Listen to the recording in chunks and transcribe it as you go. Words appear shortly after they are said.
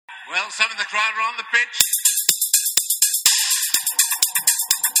Well, some of the crowd are on the pitch.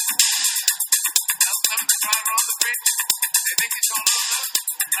 Some of the crowd are on the pitch. They think it's all over.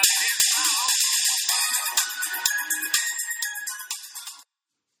 And it is now.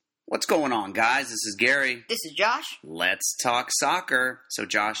 What's going on, guys? This is Gary. This is Josh. Let's talk soccer. So,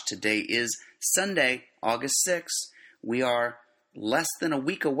 Josh, today is Sunday, August 6th. We are less than a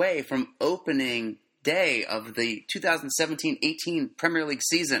week away from opening day of the 2017-18 Premier League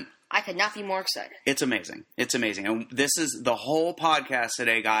season. I could not be more excited. It's amazing. It's amazing. And this is the whole podcast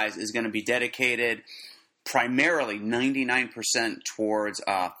today, guys, is going to be dedicated primarily 99% towards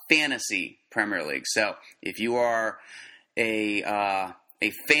fantasy Premier League. So if you are a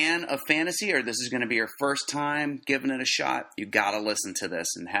fan of fantasy, or this is going to be your first time giving it a shot, you got to listen to this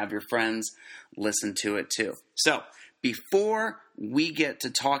and have your friends listen to it too. So before we get to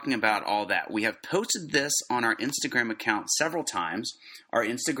talking about all that, we have posted this on our Instagram account several times. Our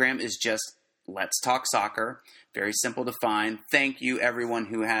Instagram is just Let's Talk Soccer. Very simple to find. Thank you, everyone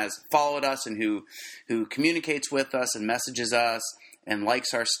who has followed us and who communicates with us and messages us and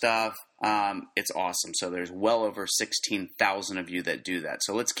likes our stuff. It's awesome. So there's well over 16,000 of you that do that.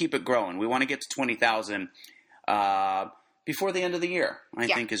 So let's keep it growing. We want to get to 20,000 before the end of the year, I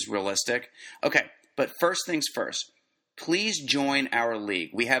think is realistic. Okay, but first things first. Please join our league.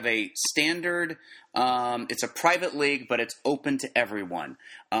 We have a standard, it's a private league, but it's open to everyone.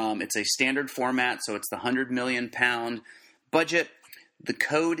 It's a standard format, so it's the £100 million budget. The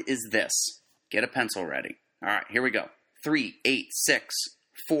code is this. Get a pencil ready. All right, here we go.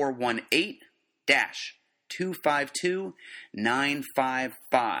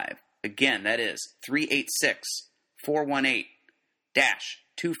 386-418-252-955. Again, that is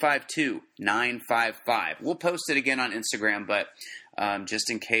 386-418-252-955. We'll post it again on Instagram, but just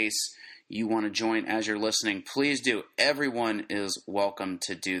in case you want to join as you're listening, please do. Everyone is welcome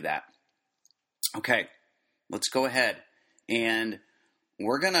to do that. Okay, let's go ahead. And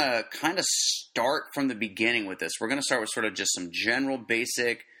we're going to kind of start from the beginning with this. We're going to start with sort of just some general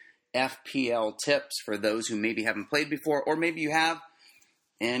basic FPL tips for those who maybe haven't played before, or maybe you have,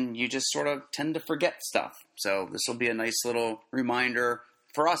 and you just sort of tend to forget stuff. So this will be a nice little reminder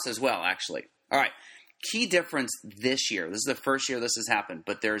for us as well, actually. All right, key difference this year. This is the first year this has happened,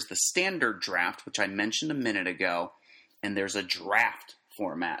 but there's the standard draft, which I mentioned a minute ago, and there's a draft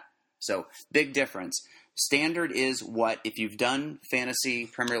format. So big difference. Standard is what, if you've done fantasy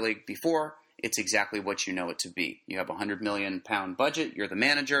Premier League before, it's exactly what you know it to be. You have a £100 million budget. You're the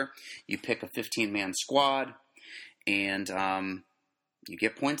manager. You pick a 15-man squad, and you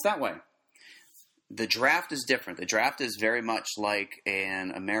get points that way. The draft is different. The draft is very much like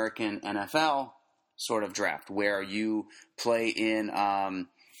an American NFL sort of draft, where you play in a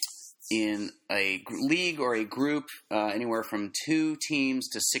league or a group anywhere from 2 teams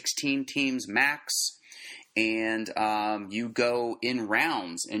to 16 teams max. And you go in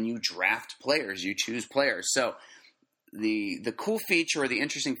rounds and you draft players. You choose players. So the cool feature or the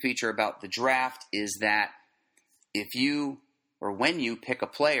interesting feature about the draft is that if you or when you pick a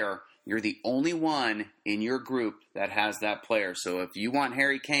player, you're the only one in your group that has that player. So if you want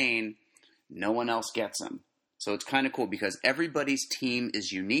Harry Kane, no one else gets him. So it's kind of cool because everybody's team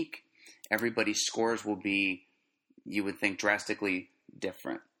is unique. Everybody's scores will be, you would think, drastically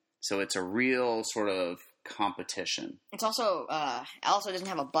different. So it's a real sort of competition. It's also, also doesn't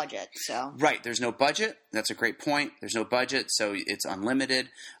have a budget, so. Right, there's no budget. That's a great point. There's no budget, so it's unlimited.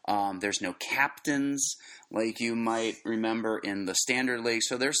 There's no captains, like you might remember in the standard league.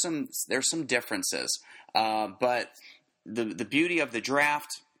 So there's some differences. But the beauty of the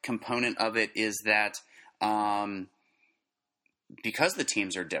draft component of it is that because the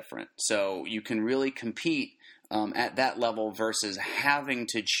teams are different, so you can really compete at that level versus having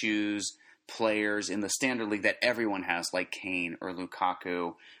to choose players in the standard league that everyone has, like Kane or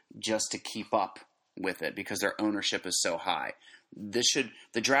Lukaku, just to keep up with it because their ownership is so high. The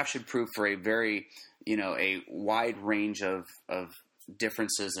draft should prove for a very, a wide range of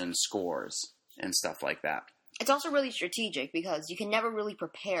differences in scores and stuff like that. It's also really strategic because you can never really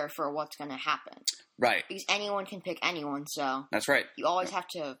prepare for what's going to happen. Right. Because anyone can pick anyone, so. That's right. You always have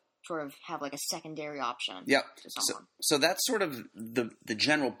to sort of have like a secondary option. Yep. To someone. So that's sort of the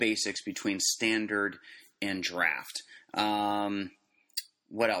general basics between standard and draft.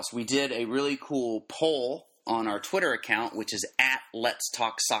 What else? We did a really cool poll on our Twitter account, which is at Let's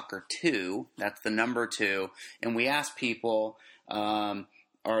Talk Soccer 2. That's the number 2. And we asked people, are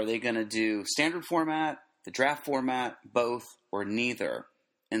they going to do standard format, the draft format, both, or neither?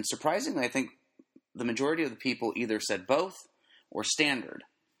 And surprisingly, I think the majority of the people either said both or standard.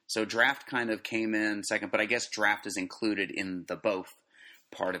 So draft kind of came in second, but I guess draft is included in the both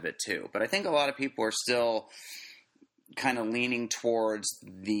part of it too. But I think a lot of people are still kind of leaning towards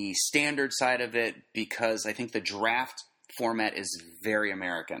the standard side of it because I think the draft format is very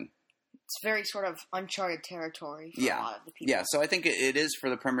American. It's very sort of uncharted territory for a lot of the people. Yeah, so I think it is for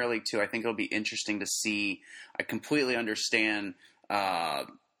the Premier League too. I think it'll be interesting to see. I completely understand,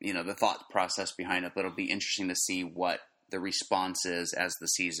 the thought process behind it, but it'll be interesting to see what the response is as the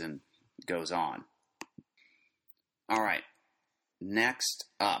season goes on. All right, next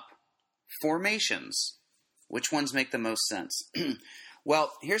up, formations. Which ones make the most sense?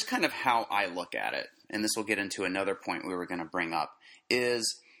 Well, here's kind of how I look at it, and this will get into another point we were going to bring up,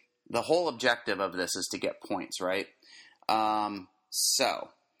 is the whole objective of this is to get points, right? So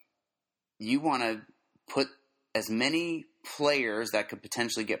you want to put as many players that could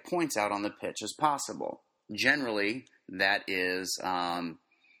potentially get points out on the pitch as possible. Generally, that is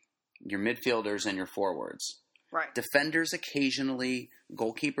your midfielders and your forwards. Right. Defenders occasionally,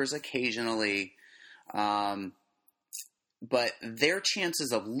 goalkeepers occasionally, but their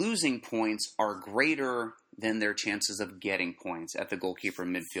chances of losing points are greater than their chances of getting points at the goalkeeper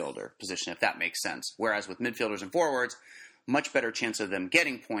midfielder position, if that makes sense. Whereas with midfielders and forwards, much better chance of them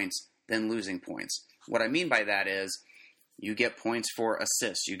getting points than losing points. What I mean by that is you get points for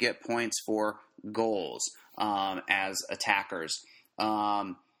assists, you get points for goals as attackers.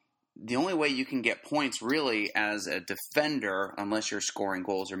 The only way you can get points really as a defender, unless you're scoring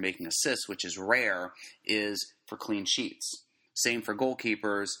goals or making assists, which is rare, is for clean sheets. Same for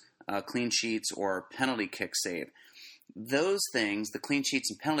goalkeepers, clean sheets or penalty kick save. Those things, the clean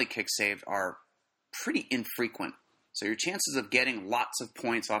sheets and penalty kick saved, are pretty infrequent. So your chances of getting lots of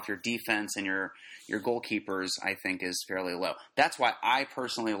points off your defense and your goalkeepers, I think, is fairly low. That's why I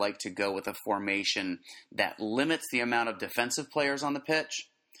personally like to go with a formation that limits the amount of defensive players on the pitch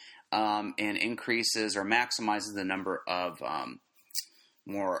and increases or maximizes the number of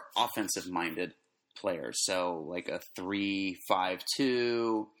more offensive-minded players. So like a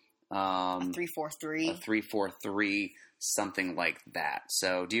 3-5-2, a 3-4-3, a 3-4-3, something like that.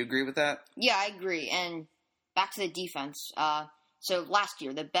 So do you agree with that? Yeah, I agree. And back to the defense. So last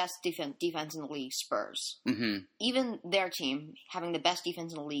year, the best defense in the league, Spurs. Mm-hmm. Even their team, having the best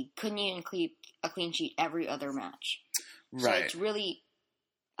defense in the league, couldn't even keep a clean sheet every other match. Right. So it's really,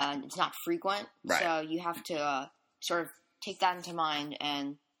 it's not frequent. Right. So you have to sort of take that into mind.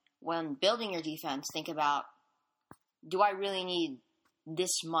 And when building your defense, think about, do I really need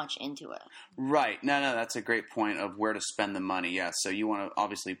this much into it? Right. No, that's a great point of where to spend the money. Yeah. So you want to,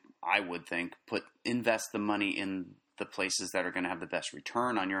 obviously, I would think, invest the money in the places that are going to have the best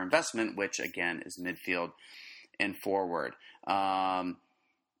return on your investment, which again is midfield and forward. A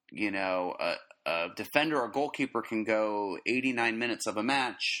defender or goalkeeper can go 89 minutes of a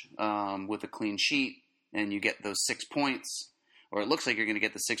match with a clean sheet, and you get those 6 points, or it looks like you're going to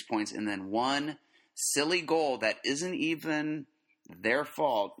get the 6 points, and then one silly goal that isn't even their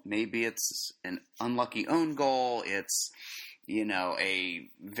fault. Maybe it's an unlucky own goal. It's a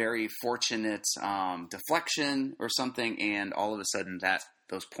very fortunate deflection or something, and all of a sudden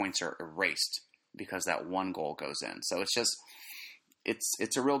those points are erased because that one goal goes in. So it's just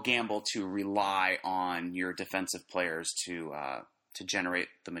it's a real gamble to rely on your defensive players to generate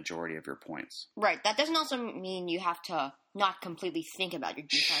the majority of your points. Right. That doesn't also mean you have to not completely think about your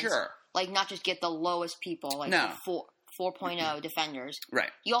defense. Sure. Like not just get the lowest people, like No. 4.0 defenders.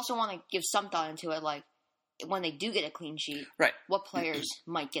 Right. You also want to give some thought into it, like when they do get a clean sheet, Right. what players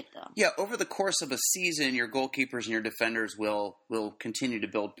might get them. Yeah, over the course of a season, your goalkeepers and your defenders will continue to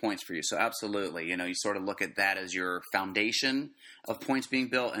build points for you. So absolutely, you sort of look at that as your foundation of points being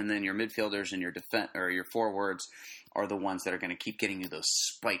built, and then your midfielders and your your forwards are the ones that are going to keep getting you those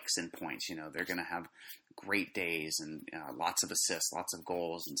spikes in points. They're going to have great days and lots of assists, lots of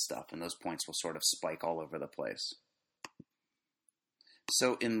goals and stuff, and those points will sort of spike all over the place.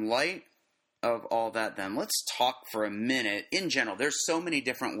 So in light of all that, then let's talk for a minute. In general, there's so many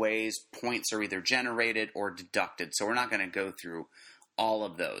different ways points are either generated or deducted, so we're not going to go through all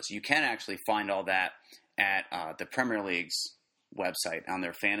of those. You can actually find all that at the Premier League's website on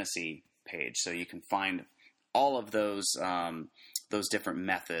their fantasy page, so you can find all of those different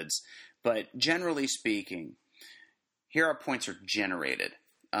methods. But generally speaking, here are points are generated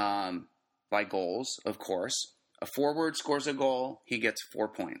by goals, of course. A forward scores a goal, he gets 4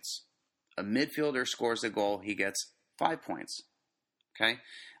 points. A midfielder scores a goal, he gets 5 points. Okay?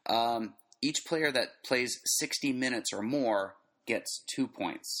 Each player that plays 60 minutes or more gets 2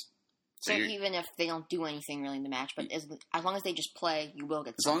 poins. So even if they don't do anything really in the match, but as long as they just play, you will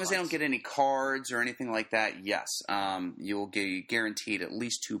get as some long as they points. don't get any cards or anything like that, yes. You will be guaranteed at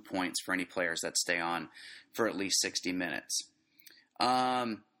least 2 points for any players that stay on for at least 60 minutes.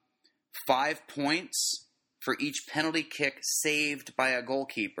 5 points for each penalty kick saved by a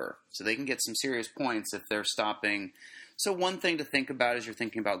goalkeeper. So they can get some serious points if they're stopping. So one thing to think about as you're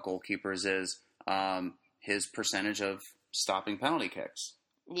thinking about goalkeepers is his percentage of stopping penalty kicks.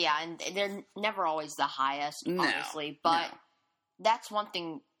 Yeah, and they're never always the highest, No, obviously. But that's one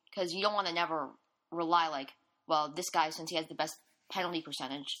thing, because you don't want to never rely well, this guy, since he has the best penalty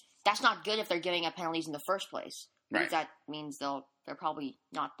percentage, that's not good if they're giving up penalties in the first place. Because that means they're probably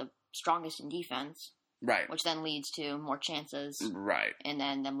not the strongest in defense. Right. Which then leads to more chances. Right. And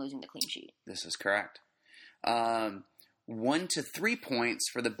then them losing the clean sheet. This is correct. 1 to 3 points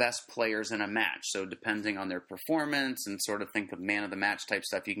for the best players in a match. So depending on their performance and sort of think of man of the match type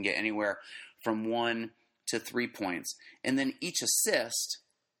stuff, you can get anywhere from 1 to 3 points. And then each assist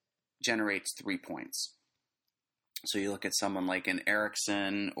generates 3 points. So you look at someone like an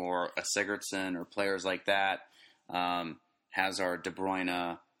Eriksson or a Sigurdsson or players like that. Hazard, De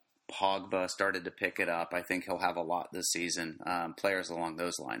Bruyne, Pogba started to pick it up. I think he'll have a lot this season. Players along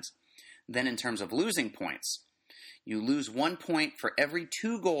those lines. Then in terms of losing points, you lose 1 point for every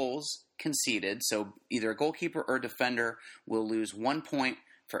 2 goals conceded. So either a goalkeeper or defender will lose 1 point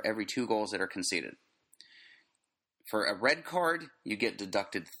for every 2 goals that are conceded. For a red card, you get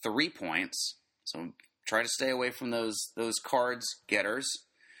deducted 3 points. So try to stay away from those cards getters.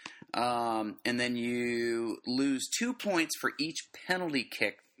 And then you lose 2 points for each penalty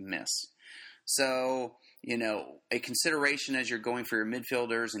kick miss. So, a consideration as you're going for your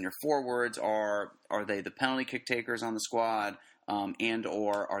midfielders and your forwards are they the penalty kick takers on the squad, and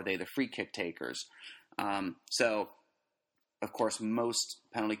or are they the free kick takers? So, of course, most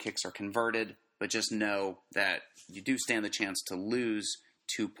penalty kicks are converted, but just know that you do stand the chance to lose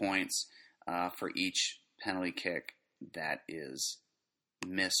 2 points for each penalty kick that is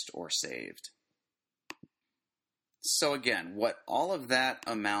missed or saved. So again, what all of that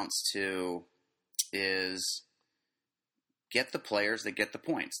amounts to is get the players that get the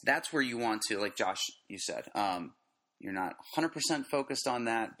points. That's where you want to, like Josh, you said, you're not 100% focused on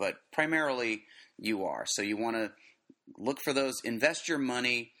that, but primarily you are. So you want to look for those, invest your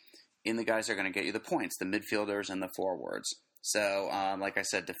money in the guys that are going to get you the points, the midfielders and the forwards. So, like I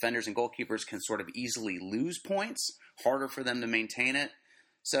said, defenders and goalkeepers can sort of easily lose points, harder for them to maintain it.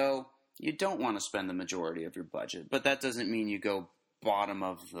 So you don't want to spend the majority of your budget, but that doesn't mean you go bottom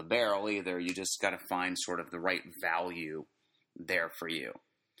of the barrel either. You just got to find sort of the right value there for you.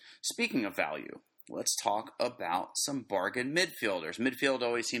 Speaking of value, let's talk about some bargain midfielders. Midfield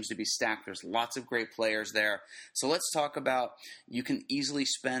always seems to be stacked. There's lots of great players there. So let's talk about, you can easily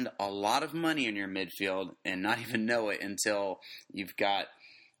spend a lot of money in your midfield and not even know it until you've got,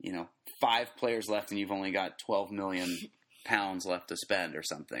 5 players left and you've only got 12 million pounds left to spend or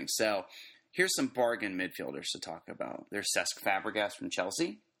something. So here's some bargain midfielders to talk about. There's Cesc Fabregas from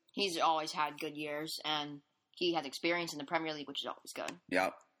Chelsea. He's always had good years, and he has experience in the Premier League, which is always good.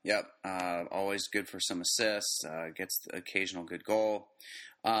 Yep. Always good for some assists. Gets the occasional good goal.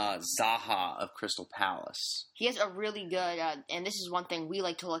 Zaha of Crystal Palace. He has a really good, and this is one thing we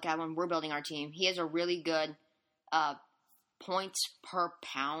like to look at when we're building our team. He has a really good points per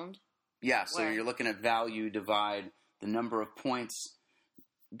pound. Yeah, so you're looking at value divide the number of points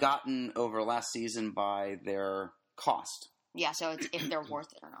gotten over last season by their cost. Yeah, so it's if they're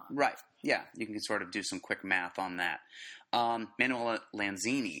worth it or not. Right. Yeah, you can sort of do some quick math on that. Manuel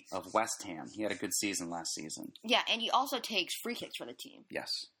Lanzini of West Ham. He had a good season last season. Yeah, and he also takes free kicks for the team.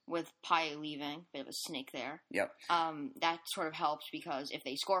 Yes. With Payet leaving, bit of a snake there. Yep. That sort of helps because if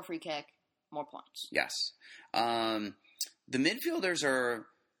they score a free kick, more points. Yes. The midfielders are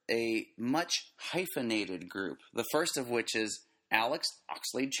a much hyphenated group. The first of which is Alex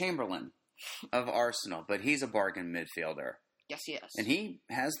Oxlade-Chamberlain of Arsenal, but he's a bargain midfielder. Yes, he is. And he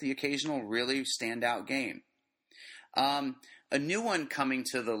has the occasional really standout game. A new one coming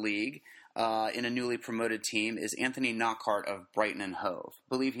to the league in a newly promoted team is Anthony Knockaert of Brighton and Hove. I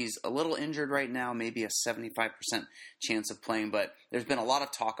believe he's a little injured right now, maybe a 75% chance of playing, but there's been a lot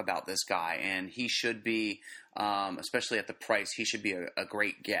of talk about this guy, and he should be, especially at the price, he should be a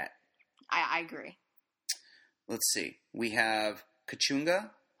great get. I agree. Let's see. We have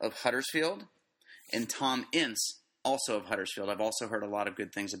Kachunga of Huddersfield and Tom Ince, also of Huddersfield. I've also heard a lot of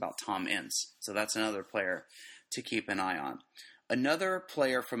good things about Tom Ince, so that's another player to keep an eye on. Another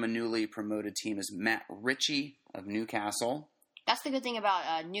player from a newly promoted team is Matt Ritchie of Newcastle. That's the good thing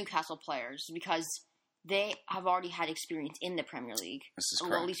about Newcastle players, because they have already had experience in the Premier League. This is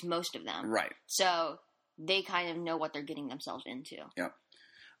correct. Well, at least most of them. Right. So they kind of know what they're getting themselves into. Yep.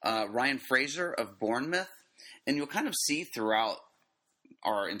 Ryan Fraser of Bournemouth. And you'll kind of see throughout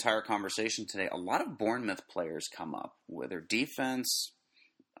our entire conversation today, a lot of Bournemouth players come up, whether defense,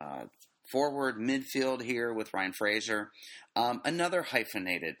 forward, midfield here with Ryan Fraser. Another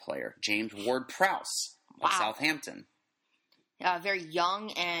hyphenated player, James Ward-Prowse of Southampton. Very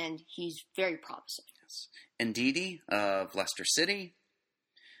young, and he's very promising. Yes. Ndidi of Leicester City.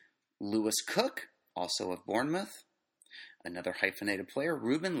 Lewis Cook, also of Bournemouth. Another hyphenated player,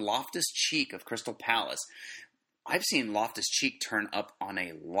 Ruben Loftus-Cheek of Crystal Palace. I've seen Loftus-Cheek turn up on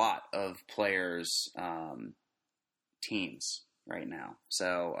a lot of players' teams right now.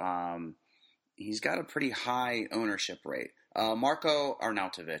 So he's got a pretty high ownership rate. Marko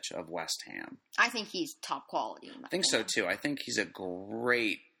Arnautovic of West Ham. I think he's top quality. I think so, too. I think he's a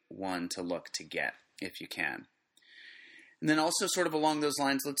great one to look to get, if you can. And then also sort of along those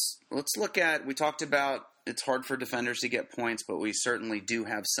lines, let's look at, we talked about it's hard for defenders to get points, but we certainly do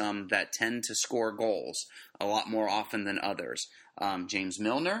have some that tend to score goals a lot more often than others. James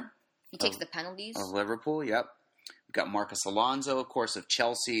Milner. He takes the penalties. Of Liverpool, yep. We've got Marcus Alonso, of course, of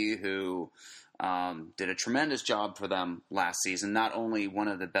Chelsea, who did a tremendous job for them last season. Not only one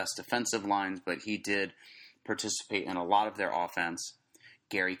of the best defensive lines, but he did participate in a lot of their offense.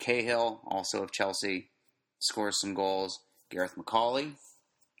 Gary Cahill, also of Chelsea, scores some goals. Gareth McCauley.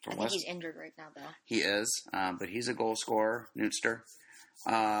 I think he's injured right now, though. He is, but he's a goal scorer, Nootster.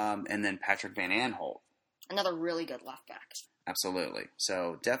 And then Patrick Van Aanholt. Another really good left back. Absolutely.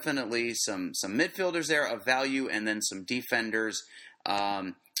 So definitely some midfielders there of value, and then some defenders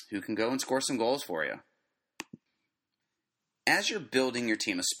who can go and score some goals for you. As you're building your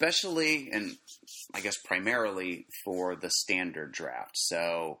team, especially, and I guess primarily for the standard draft,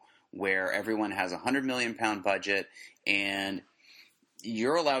 so where everyone has a £100 million budget, and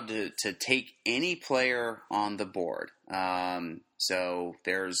you're allowed to take any player on the board. So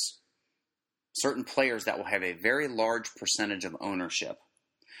there's certain players that will have a very large percentage of ownership.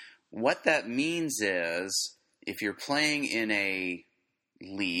 What that means is, if you're playing in a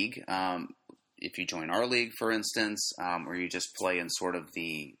league, if you join our league, for instance, or you just play in sort of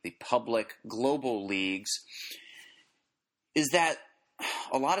the public global leagues, is that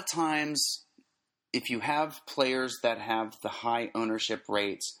a lot of times, if you have players that have the high ownership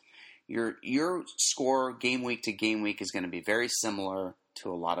rates, your score game week to game week is going to be very similar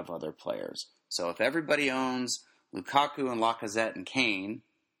to a lot of other players. So if everybody owns Lukaku and Lacazette and Kane,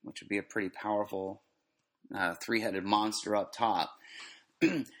 which would be a pretty powerful three-headed monster up top,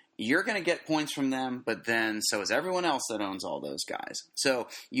 you're going to get points from them, but then so is everyone else that owns all those guys. So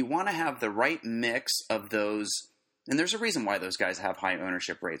you want to have the right mix of those. And there's a reason why those guys have high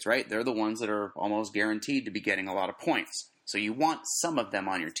ownership rates, right? They're the ones that are almost guaranteed to be getting a lot of points. So you want some of them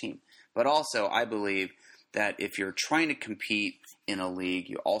on your team. But also, I believe that if you're trying to compete in a league,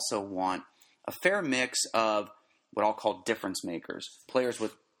 you also want a fair mix of what I'll call difference makers. Players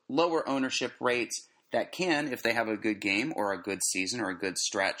with lower ownership rates that can, if they have a good game or a good season or a good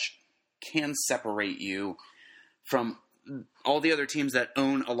stretch, can separate you from all the other teams that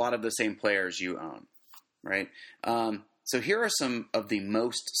own a lot of the same players you own. Right. So here are some of the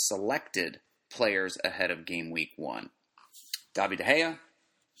most selected players ahead of game week 1. David De Gea,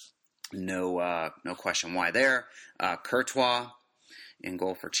 no question why there. Courtois in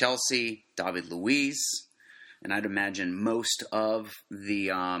goal for Chelsea. David Luiz, and I'd imagine most of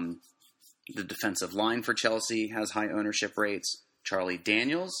the defensive line for Chelsea has high ownership rates. Charlie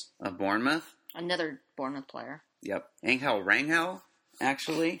Daniels of Bournemouth, another Bournemouth player. Yep, Angel Rangel.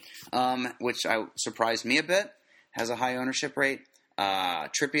 Actually, which surprised me a bit, has a high ownership rate.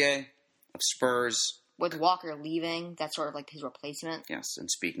 Trippier of Spurs. With Walker leaving, that's sort of like his replacement. Yes,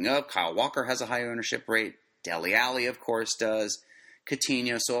 and speaking of, Kyle Walker has a high ownership rate. Dele Alli, of course, does.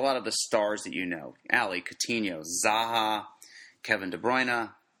 Coutinho, so a lot of the stars that you know. Alli, Coutinho, Zaha, Kevin De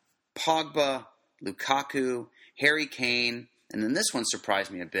Bruyne, Pogba, Lukaku, Harry Kane, and then this one surprised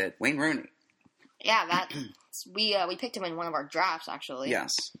me a bit, Wayne Rooney. Yeah, we picked him in one of our drafts, actually.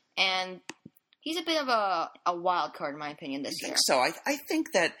 Yes. And he's a bit of a wild card, in my opinion, this year. So I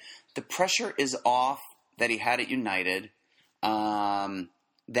think that the pressure is off that he had at United.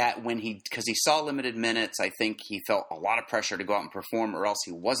 That because he saw limited minutes, I think he felt a lot of pressure to go out and perform, or else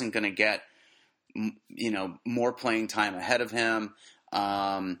he wasn't going to get, more playing time ahead of him.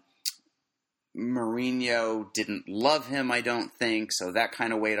 Mourinho didn't love him, I don't think, so that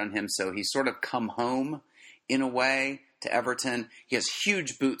kind of weighed on him. So he's sort of come home in a way to Everton. He has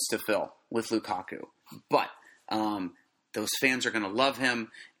huge boots to fill with Lukaku, but those fans are going to love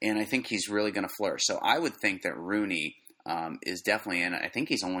him, and I think he's really going to flourish. So I would think that Rooney is definitely in. I think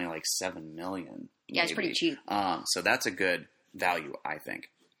he's only like $7 million. Yeah, it's pretty cheap. So that's a good value, I think.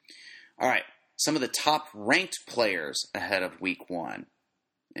 All right, some of the top ranked players ahead of Week 1.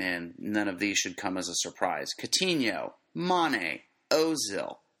 and none of these should come as a surprise. Coutinho, Mane,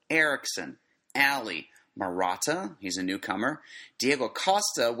 Ozil, Eriksen, Ali, Morata, he's a newcomer, Diego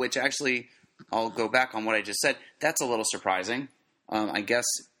Costa, which actually, I'll go back on what I just said, that's a little surprising. I guess,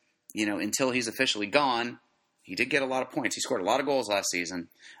 until he's officially gone, he did get a lot of points. He scored a lot of goals last season.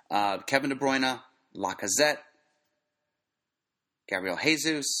 Kevin De Bruyne, Lacazette, Gabriel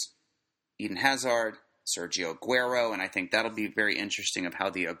Jesus, Eden Hazard, Sergio Aguero, and I think that'll be very interesting of how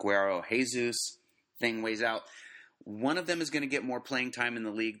the Aguero-Jesus thing weighs out. One of them is going to get more playing time in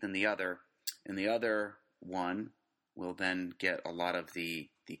the league than the other, and the other one will then get a lot of the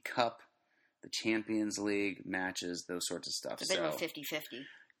Cup, the Champions League matches, those sorts of stuff. It's a bit of a 50-50.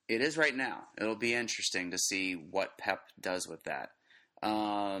 It is right now. It'll be interesting to see what Pep does with that.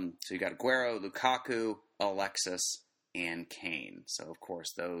 So you got Aguero, Lukaku, Alexis, and Kane. So, of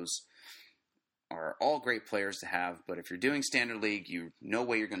course, those are all great players to have, but if you're doing Standard League, no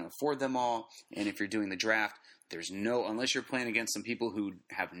way you're going to afford them all, and if you're doing the draft, unless you're playing against some people who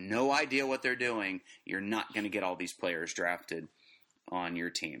have no idea what they're doing, you're not going to get all these players drafted on your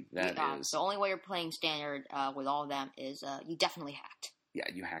team. That is the only way you're playing Standard with all of them is you definitely hacked. Yeah,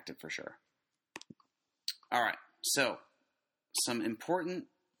 you hacked it for sure. All right, so some important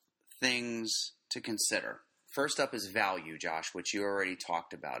things to consider. First up is value, Josh, which you already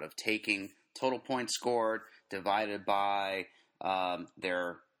talked about, of taking total points scored divided by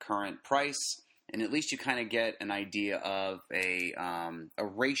their current price, and at least you kind of get an idea of a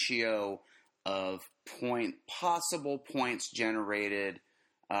ratio of possible points generated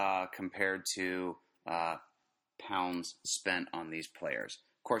compared to pounds spent on these players.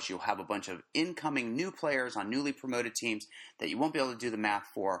 Of course, you'll have a bunch of incoming new players on newly promoted teams that you won't be able to do the math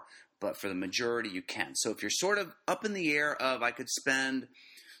for, but for the majority you can. So if you're sort of up in the air of I could spend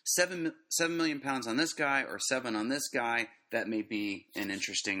 £7 million on this guy or 7 on this guy, that may be an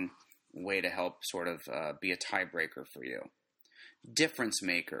interesting way to help sort of be a tiebreaker for you. Difference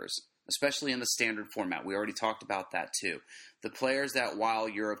makers, especially in the standard format. We already talked about that too. The players that, while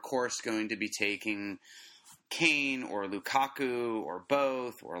you're of course going to be taking Kane or Lukaku or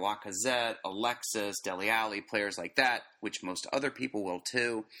both or Lacazette, Alexis, Dele Alli, players like that, which most other people will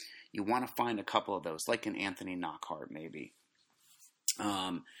too, you want to find a couple of those, like an Anthony Knockaert maybe.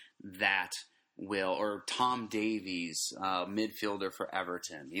 That will, or Tom Davies, midfielder for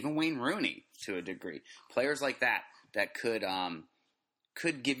Everton, even Wayne Rooney to a degree. Players like that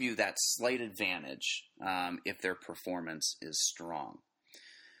could give you that slight advantage if their performance is strong.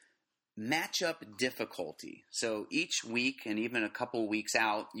 Matchup difficulty. So each week and even a couple weeks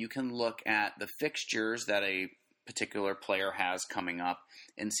out, you can look at the fixtures that a particular player has coming up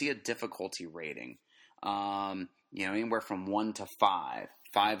and see a difficulty rating. Anywhere from 1 to 5.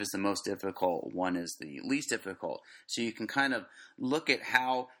 5 is the most difficult, 1 is the least difficult. So you can kind of look at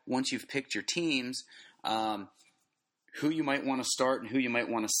how, once you've picked your teams, who you might want to start and who you might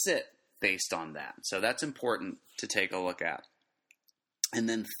want to sit based on that. So that's important to take a look at. And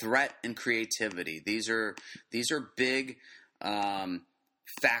then threat and creativity. These are big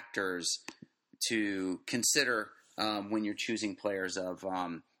factors to consider when you're choosing players of,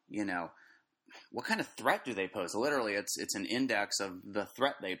 what kind of threat do they pose? Literally, it's an index of the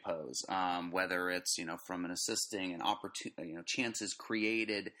threat they pose, whether it's, from an assisting, an opportunity, chances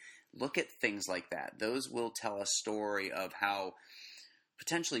created. Look at things like that. Those will tell a story of how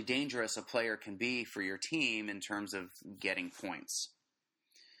potentially dangerous a player can be for your team in terms of getting points.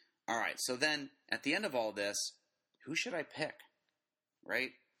 All right, so then at the end of all this, who should I pick, right?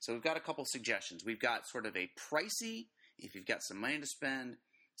 So we've got a couple suggestions. We've got sort of a pricey, if you've got some money to spend,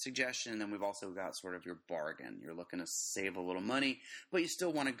 suggestion, and then we've also got sort of your bargain. You're looking to save a little money, but you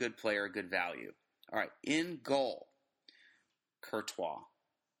still want a good player, a good value. All right, in goal, Courtois.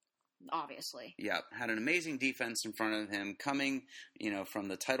 Obviously. Yeah, had an amazing defense in front of him, coming, from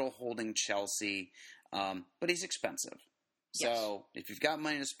the title-holding Chelsea, but he's expensive. Yes. So if you've got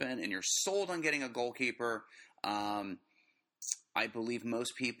money to spend and you're sold on getting a goalkeeper, I believe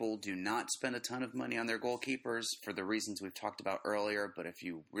most people do not spend a ton of money on their goalkeepers for the reasons we've talked about earlier. But if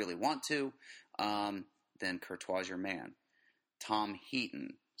you really want to, then Courtois is your man. Tom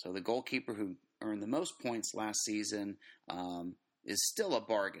Heaton. So the goalkeeper who earned the most points last season is still a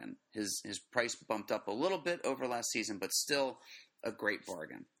bargain. His price bumped up a little bit over last season, but still a great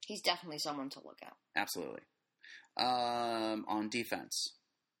bargain. He's definitely someone to look at. Absolutely. On defense,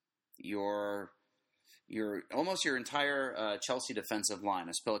 your almost your entire Chelsea defensive line: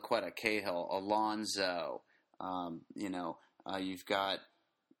 Azpilicueta, Cahill, Alonso. You've got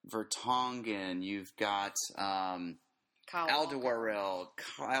Vertonghen. You've got Alderweireld,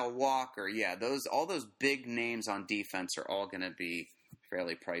 Kyle Walker. Yeah, all those big names on defense are all going to be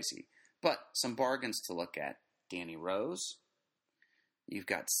fairly pricey. But some bargains to look at. Danny Rose. You've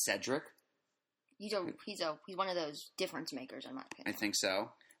got Cedric. He's one of those difference makers, in my opinion. I think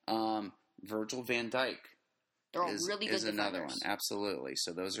so. Virgil van Dijk. They're all really good is another one, defenders. absolutely.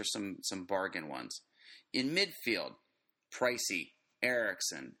 So those are some bargain ones. In midfield, pricey,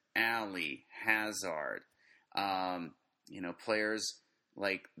 Eriksen, Ali, Hazard, players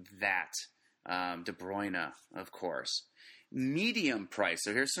like that. De Bruyne, of course. Medium price.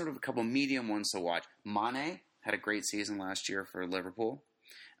 So here's sort of a couple medium ones to watch. Mane had a great season last year for Liverpool.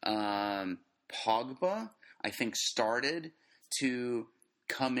 Pogba, I think, started to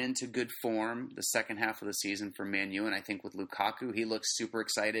come into good form the second half of the season for Man U, and I think with Lukaku, he looks super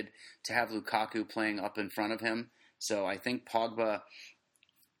excited to have Lukaku playing up in front of him. So I think Pogba's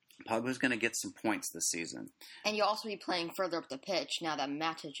going to get some points this season. And you'll also be playing further up the pitch now that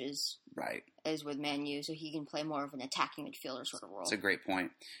Matic is with Man U, so he can play more of an attacking midfielder sort of role. That's a great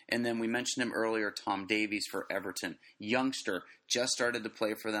point. And then we mentioned him earlier, Tom Davies for Everton. Youngster, just started to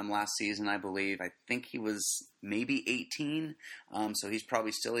play for them last season, I believe. I think he was maybe 18, so he's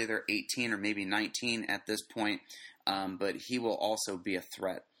probably still either 18 or maybe 19 at this point. But he will also be a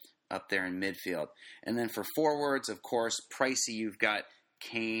threat up there in midfield. And then for forwards, of course, pricey, you've got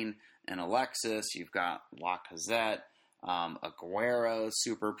Kane and Alexis. You've got Lacazette, Aguero,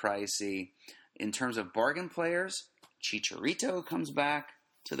 super pricey. In terms of bargain players, Chicharito comes back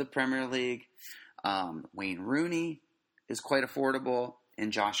to the Premier League. Wayne Rooney is quite affordable.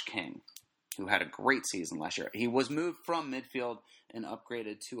 And Josh King, who had a great season last year. He was moved from midfield and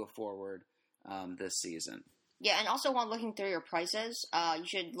upgraded to a forward this season. Yeah, and also while looking through your prices, you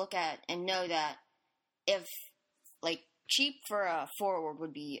should look at and know that if, cheap for a forward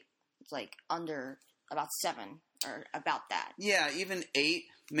would be under about 7 or about that. Yeah, even 8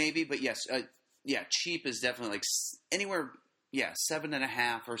 maybe, but yes, cheap is definitely anywhere. Yeah,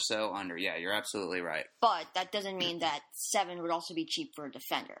 7.5 or so under. Yeah, you're absolutely right. But that doesn't mean that 7 would also be cheap for a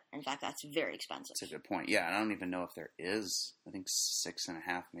defender. In fact, that's very expensive. That's a good point. Yeah, I don't even know if there is. I think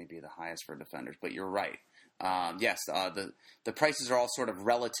 6.5 may be the highest for defenders, but you're right. Yes, the prices are all sort of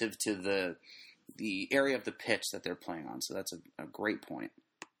relative to the area of the pitch that they're playing on. So that's a great point.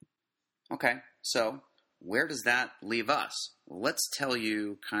 Okay, so where does that leave us? Well, let's tell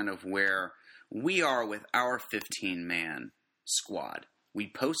you kind of where we are with our 15-man squad. We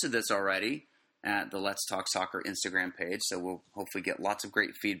posted this already at the Let's Talk Soccer Instagram page, so we'll hopefully get lots of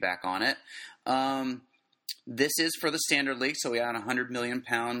great feedback on it. This is for the Standard League, so we had a £100 million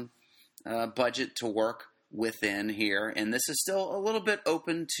budget to work within here, and this is still a little bit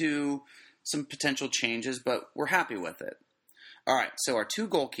open to some potential changes, but we're happy with it. All right, so our 2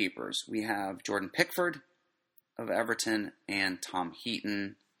 goalkeepers, we have Jordan Pickford of Everton and Tom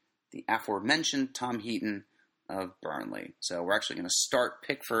Heaton, the aforementioned Tom Heaton of Burnley. So we're actually going to start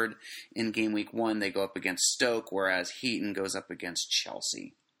Pickford in game week 1. They go up against Stoke, whereas Heaton goes up against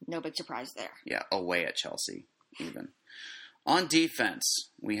Chelsea. No big surprise there. Yeah, away at Chelsea, even. On defense,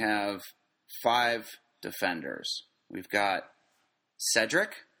 we have 5 defenders. We've got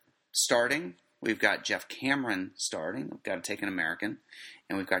Cedric starting. We've got Jeff Cameron starting. We've got to take an American.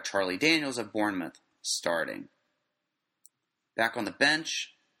 And we've got Charlie Daniels of Bournemouth starting. Back on the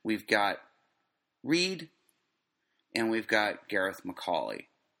bench, we've got Reed, and we've got Gareth McCauley.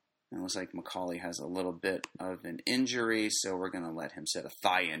 It looks like McCauley has a little bit of an injury, so we're going to let him sit, a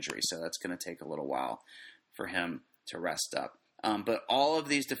thigh injury. So that's going to take a little while for him to rest up. But all of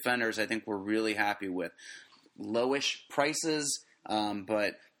these defenders, I think we're really happy with. Lowish prices,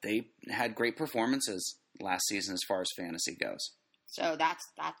 but they had great performances last season as far as fantasy goes. So that's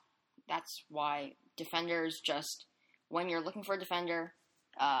why defenders, just when you're looking for a defender,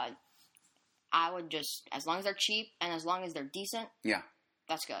 I would just, as long as they're cheap and as long as they're decent, yeah,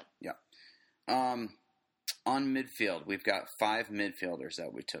 that's good. Yeah. On midfield, we've got 5 midfielders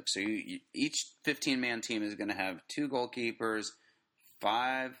that we took. So each 15-man team is going to have 2 goalkeepers,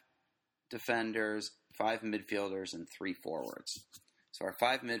 5 defenders, 5 midfielders, and 3 forwards. So our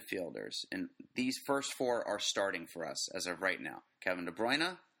 5 midfielders, and these first 4 are starting for us as of right now. Kevin De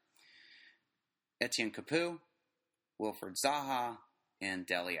Bruyne, Etienne Capoue, Wilfried Zaha, and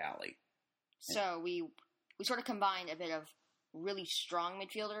Dele Alli. So we sort of combined a bit of really strong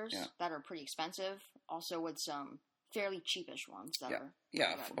midfielders that are pretty expensive, also with some fairly cheapish ones that are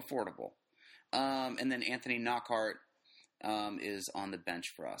affordable. And then Anthony Knockaert is on the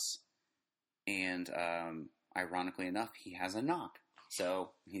bench for us. And ironically enough, he has a knock. So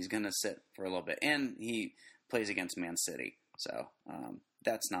he's going to sit for a little bit. And he plays against Man City. So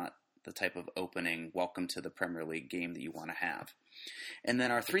that's not the type of opening welcome to the Premier League game that you want to have. And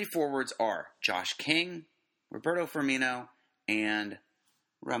then our 3 forwards are Josh King, Roberto Firmino, and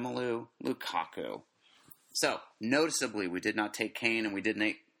Romelu Lukaku. So, noticeably, we did not take Kane and we did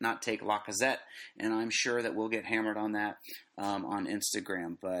not take Lacazette, and I'm sure that we'll get hammered on that on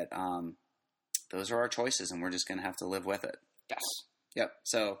Instagram. But those are our choices, and we're just going to have to live with it. Yes. Yep.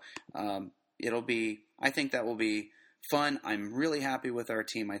 So I think that will be fun. I'm really happy with our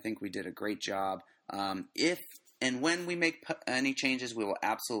team. I think we did a great job. If and when we make any changes, we will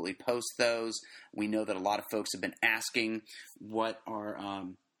absolutely post those. We know that a lot of folks have been asking what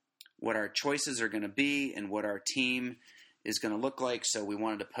our choices are going to be and what our team is going to look like. So we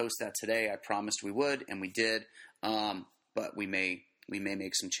wanted to post that today. I promised we would, and we did. But we may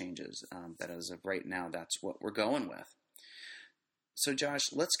make some changes. But as of right now, that's what we're going with. So Josh,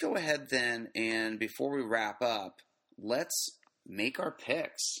 let's go ahead then, and before we wrap up, let's make our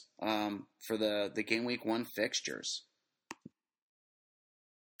picks for the game week 1 fixtures.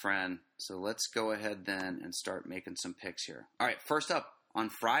 Friend, so let's go ahead then and start making some picks here. All right, first up, on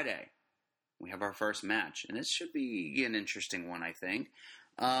Friday, we have our first match, and this should be an interesting one, I think.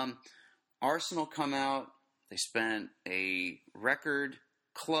 Arsenal come out. They spent a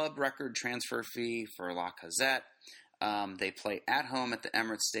club record transfer fee for Lacazette. They play at home at the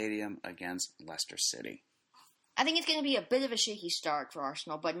Emirates Stadium against Leicester City. I think it's going to be a bit of a shaky start for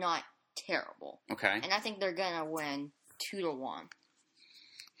Arsenal, but not terrible. Okay. And I think they're going to win 2-1.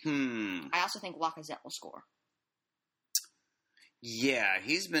 I also think Lacazette will score. Yeah,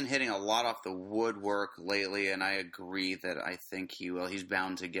 he's been hitting a lot off the woodwork lately, and I agree that I think he will. He's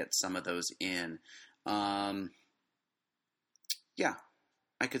bound to get some of those in. Yeah,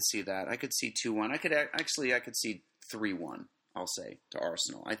 I could see that. I could see 2-1. I could see 3-1, I'll say, to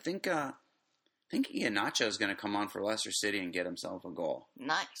Arsenal. I think Iheanacho is going to come on for Leicester City and get himself a goal.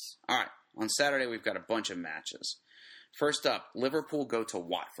 Nice. All right, on Saturday we've got a bunch of matches. First up, Liverpool go to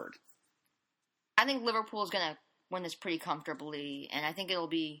Watford. I think Liverpool is going to win this pretty comfortably, and I think it'll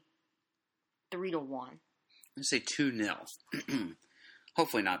be 3-1. I say 2-0.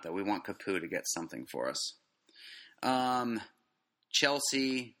 Hopefully not, though. We want Capu to get something for us.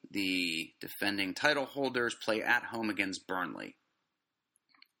 Chelsea, the defending title holders, play at home against Burnley.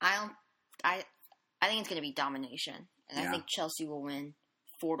 I think it's going to be domination, and I think Chelsea will win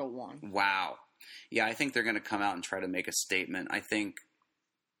 4-1. Wow. Yeah, I think they're going to come out and try to make a statement. I think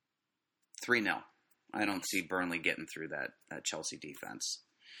 3-0. I don't see Burnley getting through that Chelsea defense.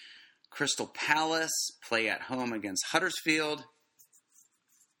 Crystal Palace play at home against Huddersfield.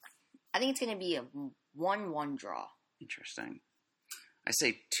 I think it's going to be a 1-1 draw. Interesting. I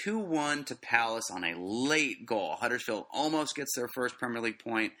say 2-1 to Palace on a late goal. Huddersfield almost gets their first Premier League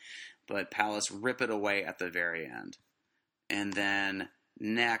point, but Palace rip it away at the very end. And then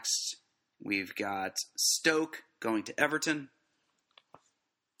next, we've got Stoke going to Everton.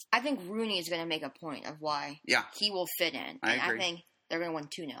 I think Rooney is going to make a point of why he will fit in. I agree. I think they're going to win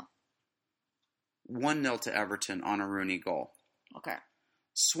 2-0. 1-0 to Everton on a Rooney goal. Okay.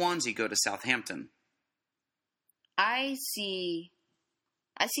 Swansea go to Southampton. I see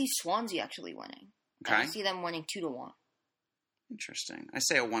Swansea actually winning. Okay. I see them winning 2-1. Interesting. I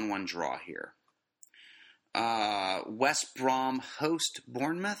say a 1-1 draw here. West Brom host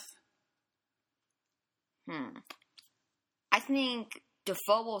Bournemouth. I think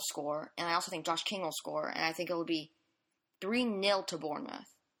Defoe will score, and I also think Josh King will score, and I think it will be 3-0 to Bournemouth.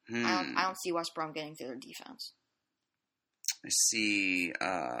 I don't see West Brom getting through their defense. I see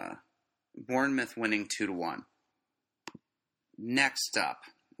Bournemouth winning 2-1. Next up,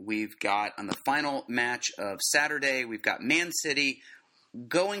 we've got on the final match of Saturday, we've got Man City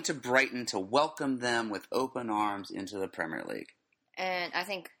going to Brighton to welcome them with open arms into the Premier League. And I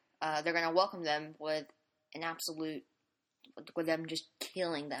think they're going to welcome them with an absolute, with them just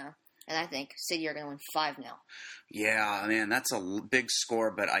killing them. And I think City are going to win 5-0. Yeah, man, that's a big score,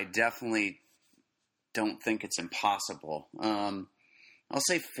 but I definitely don't think it's impossible. I'll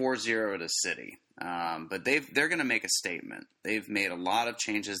say 4-0 to City. But they're going to make a statement. They've made a lot of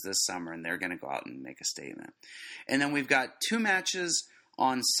changes this summer, and they're going to go out and make a statement. And then we've got 2 matches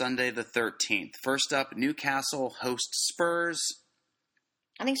on Sunday the 13th. First up, Newcastle host Spurs.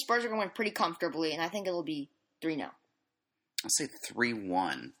 I think Spurs are going to win pretty comfortably, and I think it'll be 3-0. I'll say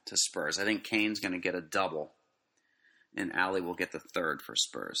 3-1 to Spurs. I think Kane's going to get a double, and Ali will get the third for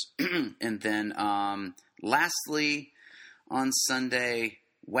Spurs. And then lastly, on Sunday,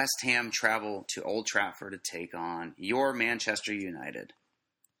 West Ham travel to Old Trafford to take on your Manchester United.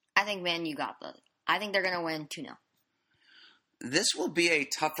 I think Man U got that. I think they're going to win 2-0. This will be a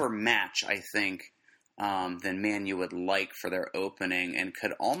tougher match, I think, than Man U would like for their opening, and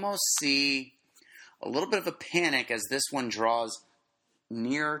could almost see a little bit of a panic as this one draws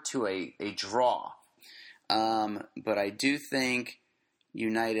near to a draw. But I do think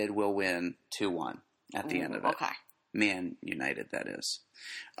United will win 2-1 at the end of it. Okay. Man United, that is.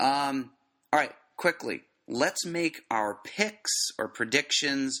 All right, quickly. Let's make our picks or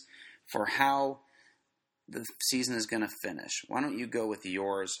predictions for how the season is going to finish. Why don't you go with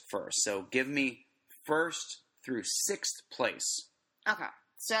yours first? So give me 1st through 6th place. Okay.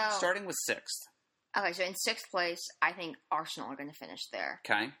 So starting with 6th. Okay, so in 6th place, I think Arsenal are going to finish there.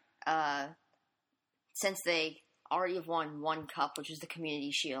 Okay. Since they already have won one cup, which is the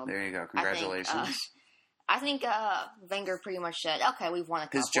Community Shield. There you go. Congratulations. I think Wenger pretty much said, okay, we've won a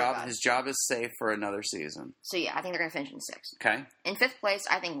cup. His job is safe for another season. So, yeah, I think they're going to finish in 6th. Okay. In 5th place,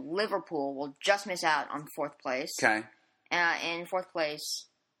 I think Liverpool will just miss out on 4th place. Okay. In 4th place,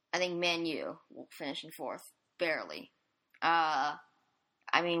 I think Man U will finish in 4th. Barely.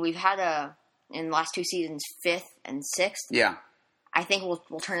 We've had in the last 2 seasons, 5th and 6th. Yeah. I think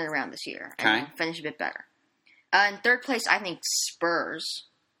we'll turn it around this year and finish a bit better. In 3rd place, I think Spurs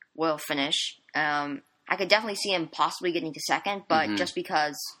will finish. I could definitely see him possibly getting to 2nd, but just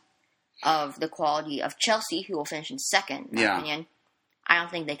because of the quality of Chelsea, who will finish in 2nd, in my opinion, I don't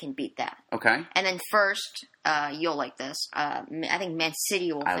think they can beat that. Okay. And then 1st, you'll like this. I think Man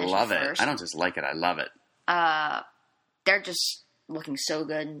City will finish in 1st. I love it. I don't just like it. I love it. They're just looking so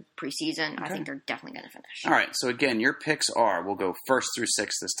good in preseason. Okay. I think they're definitely going to finish. All right. So, again, your picks are, we'll go 1st through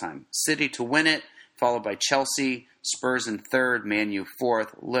 6th this time. City to win it, followed by Chelsea, Spurs in 3rd, Man U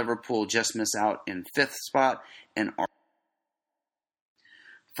 4th, Liverpool just miss out in 5th spot, and Arsenal.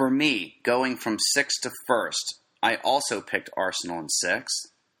 For me, going from 6th to 1st, I also picked Arsenal in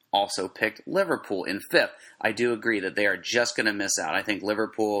 6th, also picked Liverpool in 5th. I do agree that they are just going to miss out. I think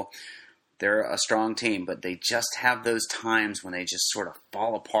Liverpool, they're a strong team, but they just have those times when they just sort of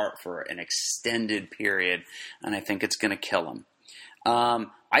fall apart for an extended period, and I think it's going to kill them.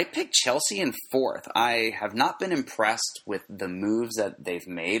 I picked Chelsea in 4th. I have not been impressed with the moves that they've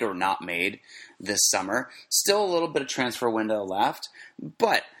made or not made this summer. Still a little bit of transfer window left,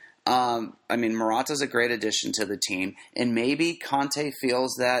 but Morata's a great addition to the team, and maybe Conte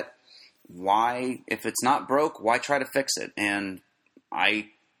feels that if it's not broke, why try to fix it? And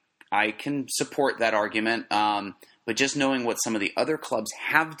I can support that argument, but just knowing what some of the other clubs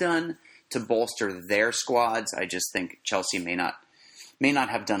have done to bolster their squads, I just think Chelsea may not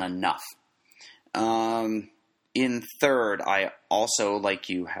have done enough. In 3rd, I also, like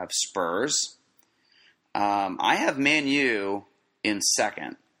you, have Spurs. I have Man U in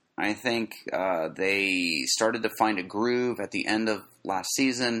 2nd. I think they started to find a groove at the end of last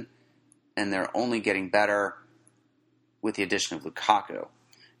season, and they're only getting better with the addition of Lukaku.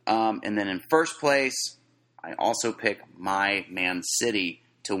 And then in 1st place, I also pick my Man City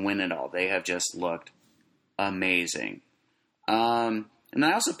to win it all. They have just looked amazing. And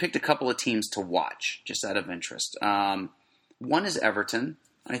I also picked a couple of teams to watch, just out of interest. One is Everton.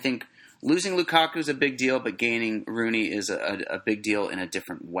 I think losing Lukaku is a big deal, but gaining Rooney is a big deal in a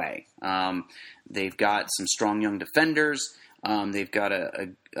different way. They've got some strong young defenders. They've got a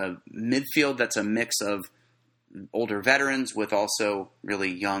midfield that's a mix of older veterans with also really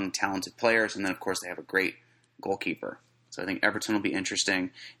young, talented players. And then, of course, they have a great goalkeeper. So I think Everton will be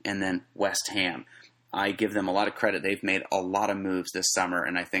interesting. And then West Ham. I give them a lot of credit. They've made a lot of moves this summer,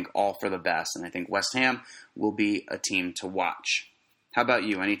 and I think all for the best. And I think West Ham will be a team to watch. How about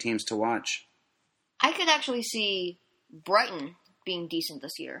you? Any teams to watch? I could actually see Brighton being decent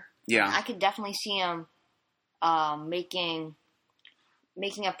this year. Yeah. I could definitely see them making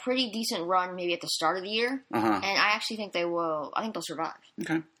a pretty decent run maybe at the start of the year. And I actually think they will. I think they'll survive.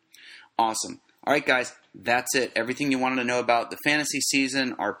 Okay. Awesome. All right, guys, that's it. Everything you wanted to know about the fantasy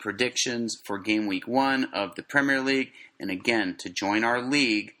season, our predictions for game week 1 of the Premier League. And again, to join our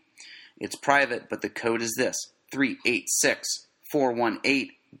league, it's private, but the code is this,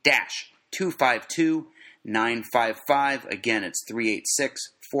 386-418-252-955. Again, it's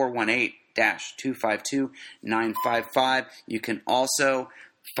 386-418-252-955. You can also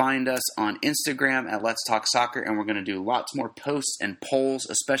find us on Instagram at Let's Talk Soccer, and we're going to do lots more posts and polls,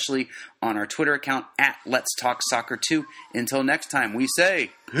 especially on our Twitter account at Let's Talk Soccer 2. Until next time, we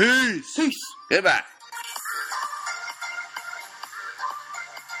say peace. Goodbye.